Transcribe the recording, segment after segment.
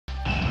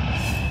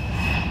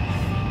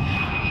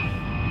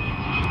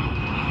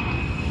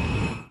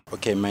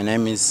Okay, my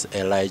name is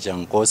Elijah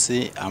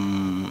Nkosi.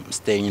 I'm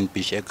staying in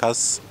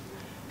Bishekers.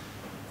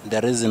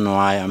 The reason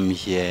why I'm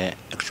here,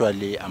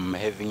 actually, I'm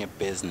having a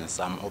business.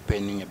 I'm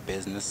opening a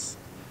business,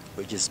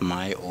 which is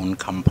my own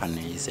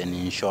company. It's an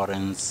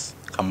insurance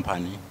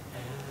company.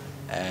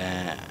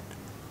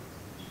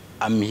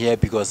 I'm here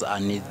because I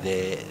need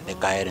the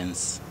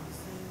guidance.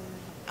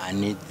 I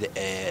need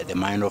the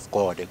mind of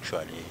God,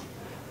 actually.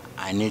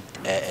 I need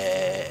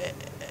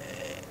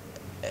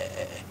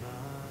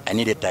I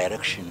need a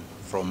direction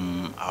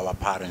from our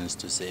parents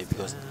to say,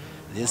 because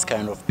this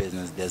kind of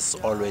business, there's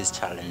always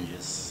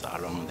challenges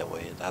along the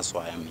way. That's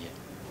why I'm here.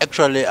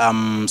 Actually,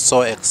 I'm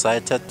so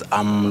excited.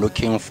 I'm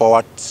looking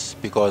forward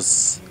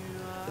because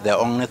the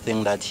only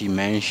thing that he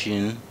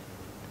mentioned,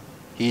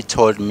 he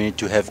told me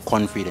to have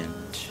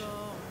confidence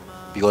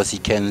because he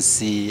can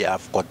see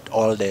I've got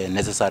all the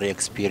necessary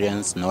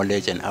experience,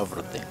 knowledge, and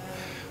everything.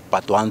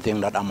 But one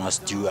thing that I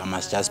must do, I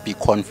must just be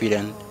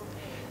confident,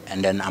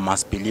 and then I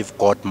must believe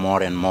God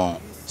more and more,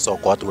 so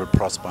God will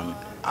prosper me.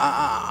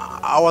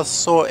 I was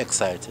so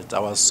excited. I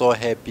was so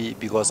happy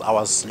because I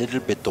was a little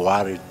bit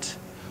worried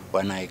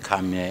when I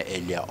come here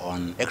earlier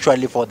on.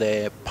 Actually, for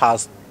the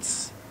past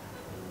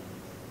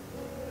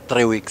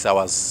 3 weeks, I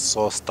was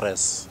so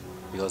stressed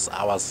because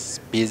I was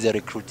busy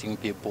recruiting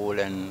people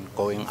and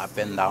going up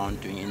and down,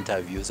 doing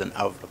interviews and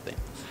everything.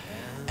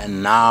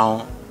 And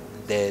now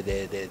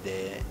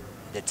the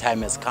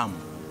time has come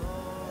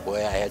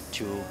where I had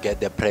to get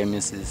the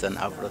premises and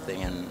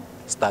everything and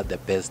start the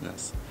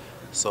business.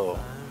 So,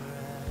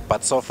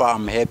 but so far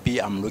I'm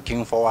happy, I'm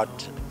looking forward,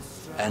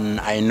 and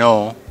I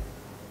know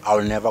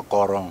I'll never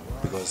go wrong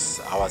because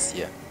I was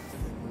here.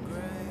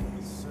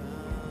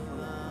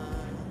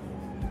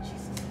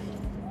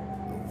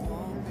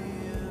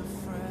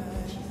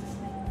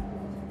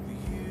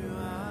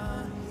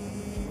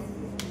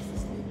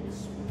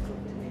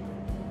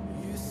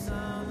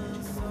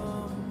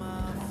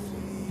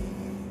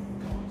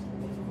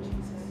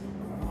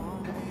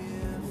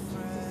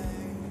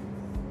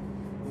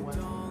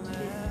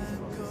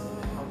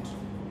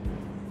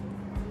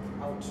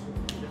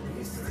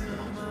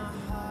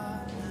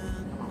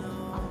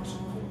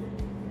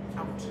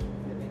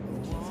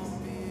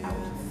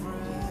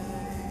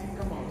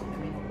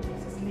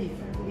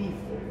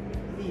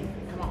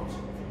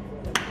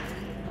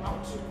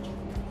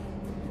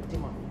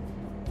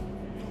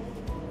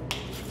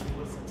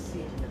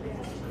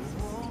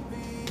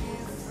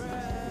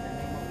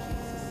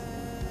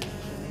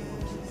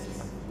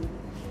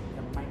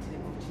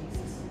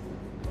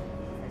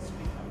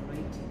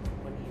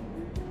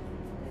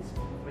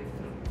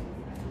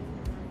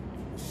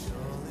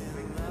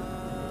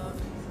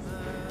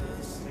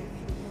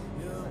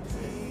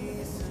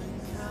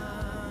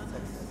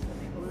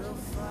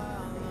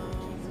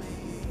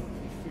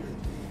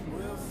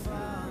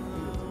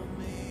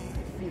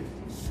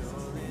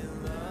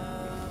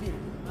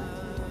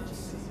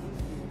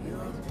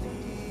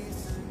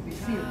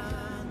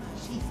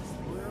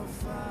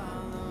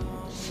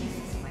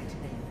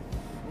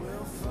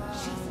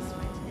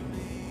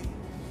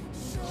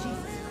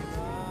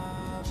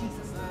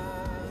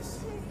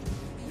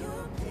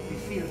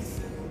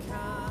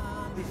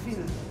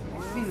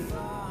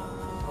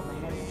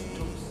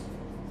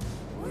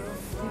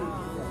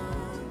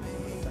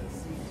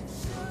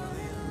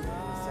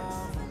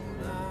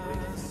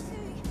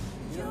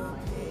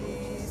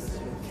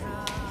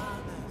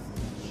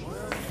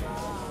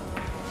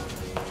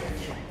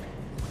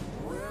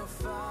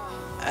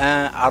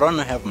 I don't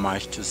have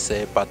much to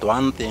say, but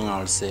one thing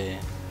I'll say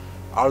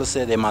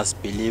they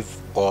must believe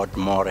God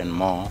more and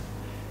more,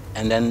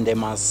 and then they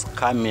must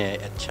come here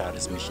at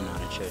Charis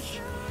Missionary Church,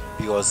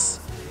 because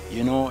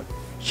you know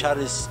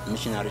Charis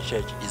Missionary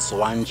Church is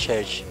one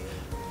church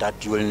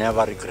that you will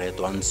never regret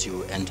once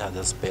you enter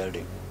this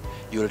building.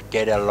 You'll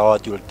get a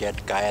lot, you'll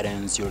get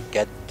guidance, you'll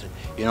get,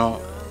 you know,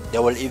 they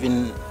will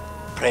even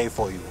pray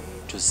for you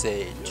to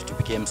say to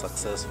become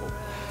successful.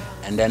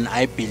 And then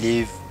I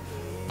believe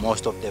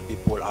most of the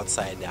people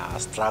outside they are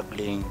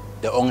struggling.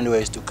 The only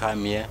way is to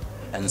come here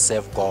and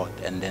serve God,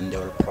 and then they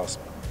will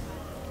prosper.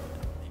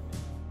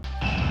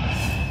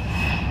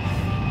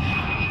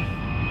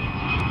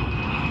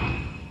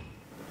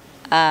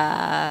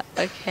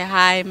 Okay,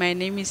 hi, my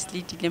name is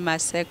Lidile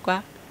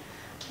Masekwa.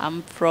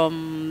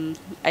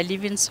 I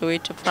live in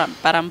Soweto,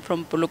 but I'm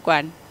from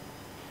Polokwane.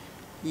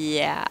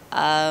 Yeah,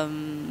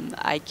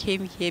 I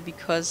came here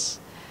because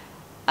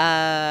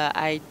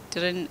I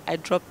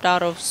dropped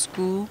out of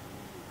school.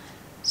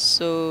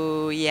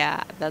 So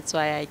yeah, that's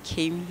why I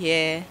came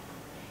here.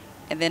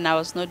 And then I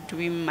was not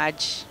doing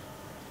much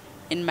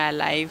in my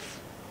life.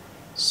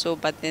 So,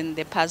 but then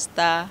the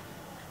pastor,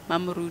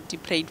 Mama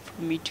Ruti, prayed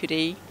for me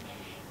today,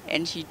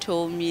 and she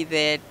told me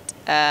that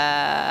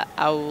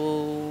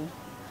I'm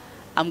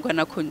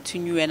gonna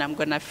continue and I'm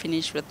gonna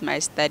finish with my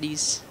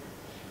studies.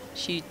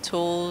 She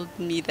told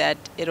me that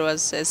it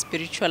was a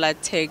spiritual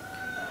attack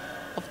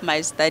of my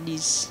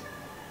studies,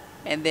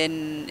 and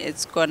then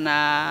it's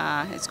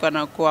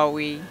gonna go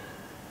away.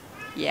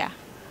 Yeah,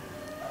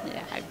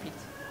 yeah,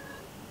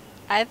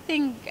 I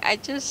think I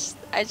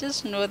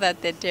just know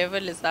that the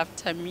devil is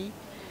after me,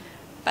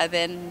 but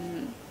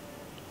then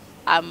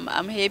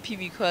I'm happy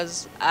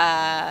because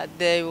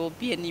there will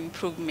be an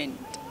improvement.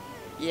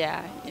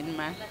 Yeah, in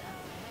my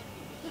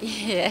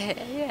yeah,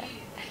 yeah,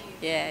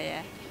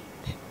 yeah,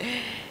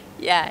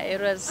 yeah. It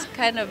was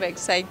kind of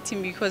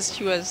exciting because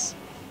she was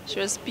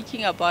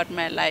speaking about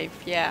my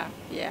life. Yeah,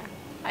 yeah.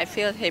 I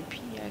feel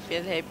happy. I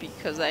feel happy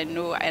because I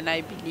know and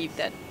I believe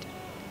that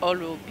all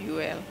will be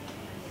well.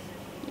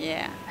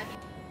 Yeah.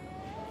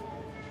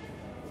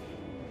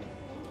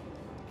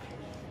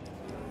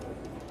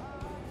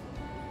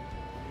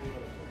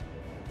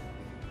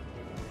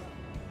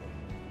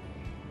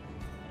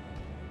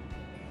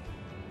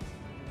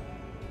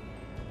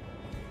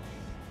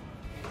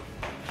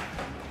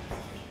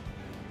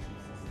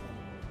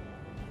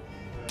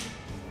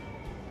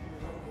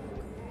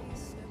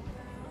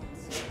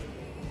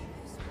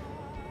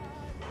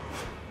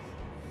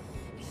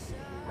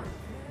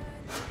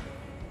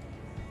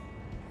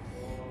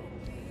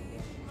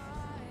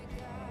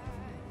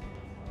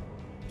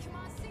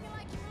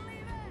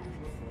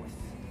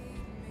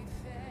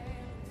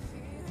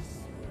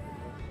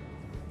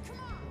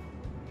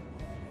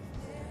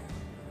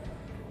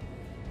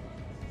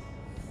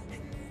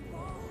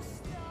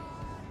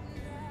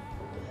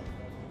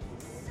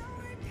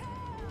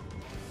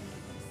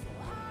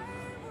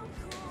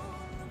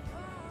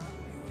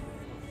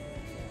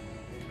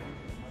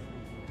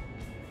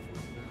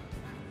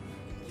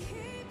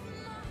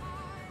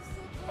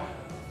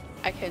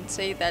 I can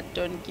say that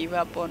don't give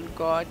up on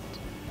God.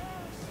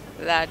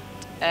 That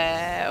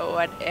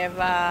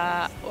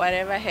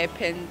whatever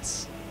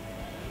happens,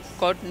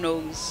 God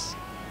knows.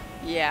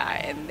 Yeah,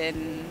 and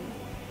then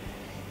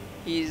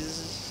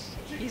He's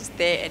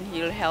there and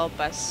He'll help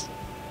us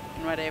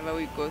in whatever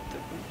we go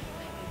through.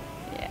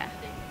 Yeah.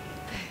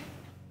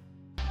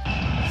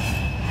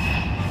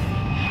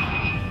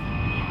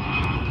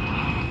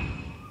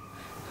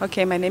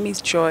 Okay, my name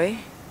is Joy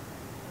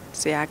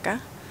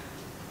Siaka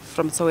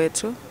from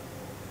Soweto.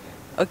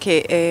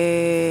 Okay,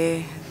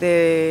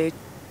 the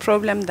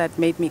problem that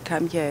made me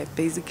come here,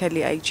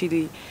 basically, I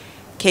actually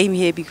came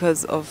here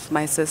because of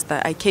my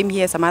sister. I came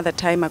here some other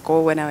time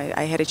ago when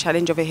I had a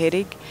challenge of a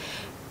headache,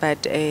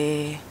 but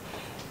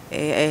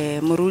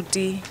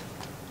Muruti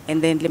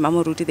and then Lima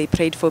Muruti, they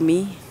prayed for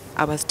me.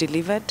 I was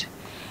delivered.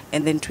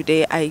 And then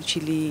today I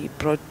actually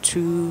brought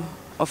two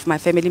of my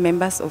family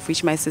members, of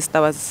which my sister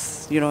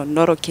was,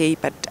 not okay,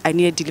 but I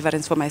needed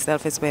deliverance for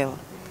myself as well.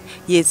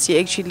 Yes, she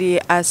actually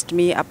asked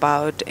me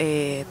about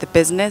the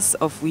business,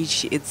 of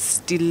which it's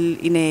still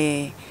in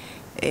a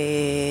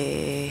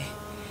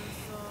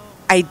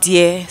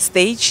idea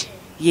stage.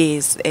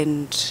 Yes,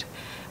 and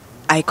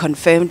I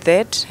confirmed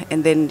that,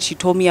 and then she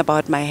told me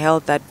about my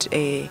health, that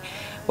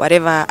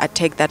whatever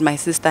attack that my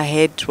sister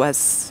had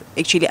was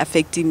actually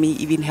affecting me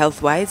even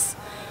health-wise,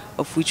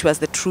 of which was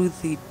the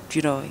truth.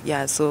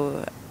 Yeah.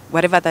 So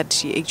whatever that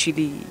she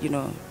actually,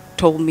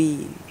 told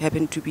me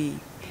happened to be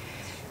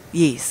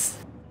yes.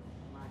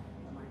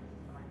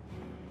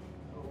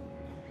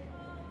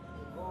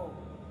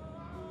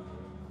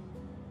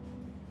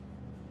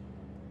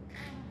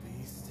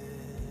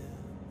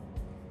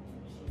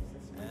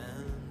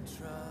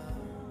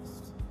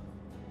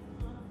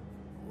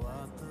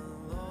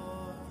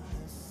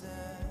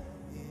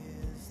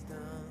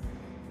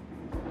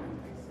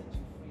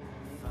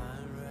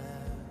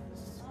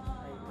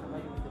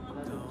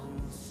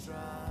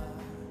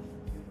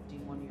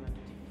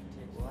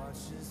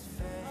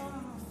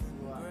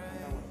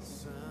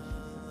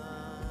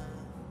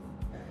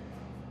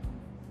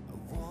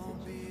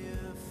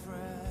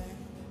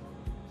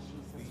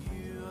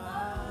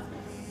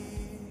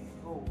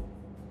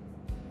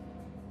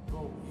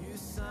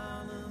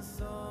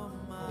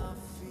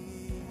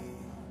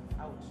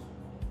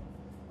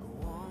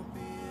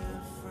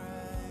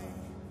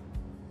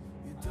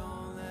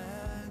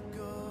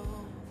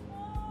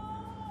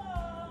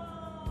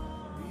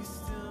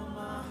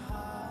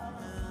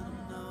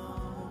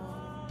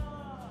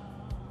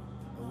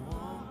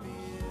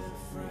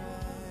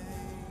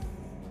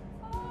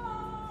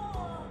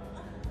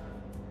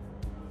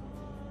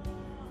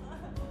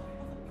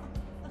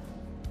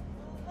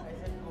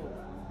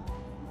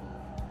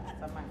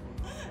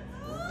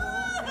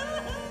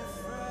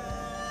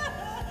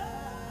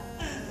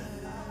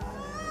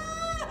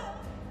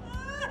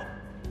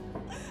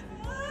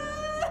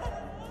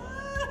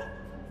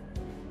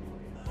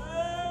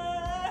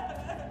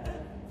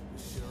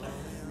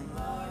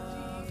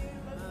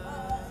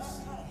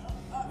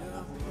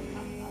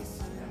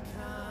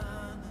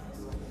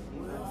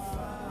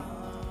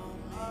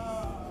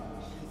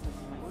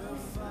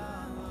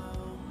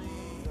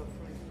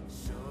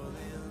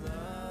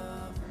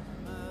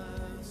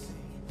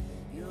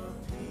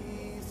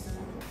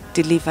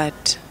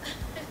 Delivered.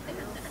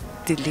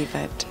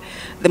 Delivered.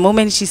 The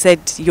moment she said,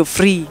 "You're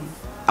free,"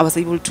 I was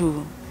able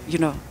to,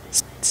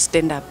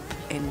 stand up.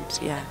 And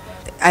yeah,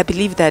 I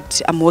believe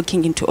that I'm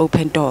walking into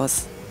open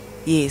doors.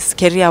 Yes,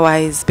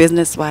 career-wise,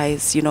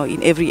 business-wise,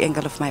 in every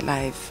angle of my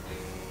life.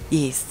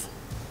 Yes.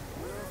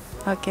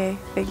 Okay,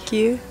 thank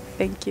you.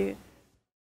 Thank you.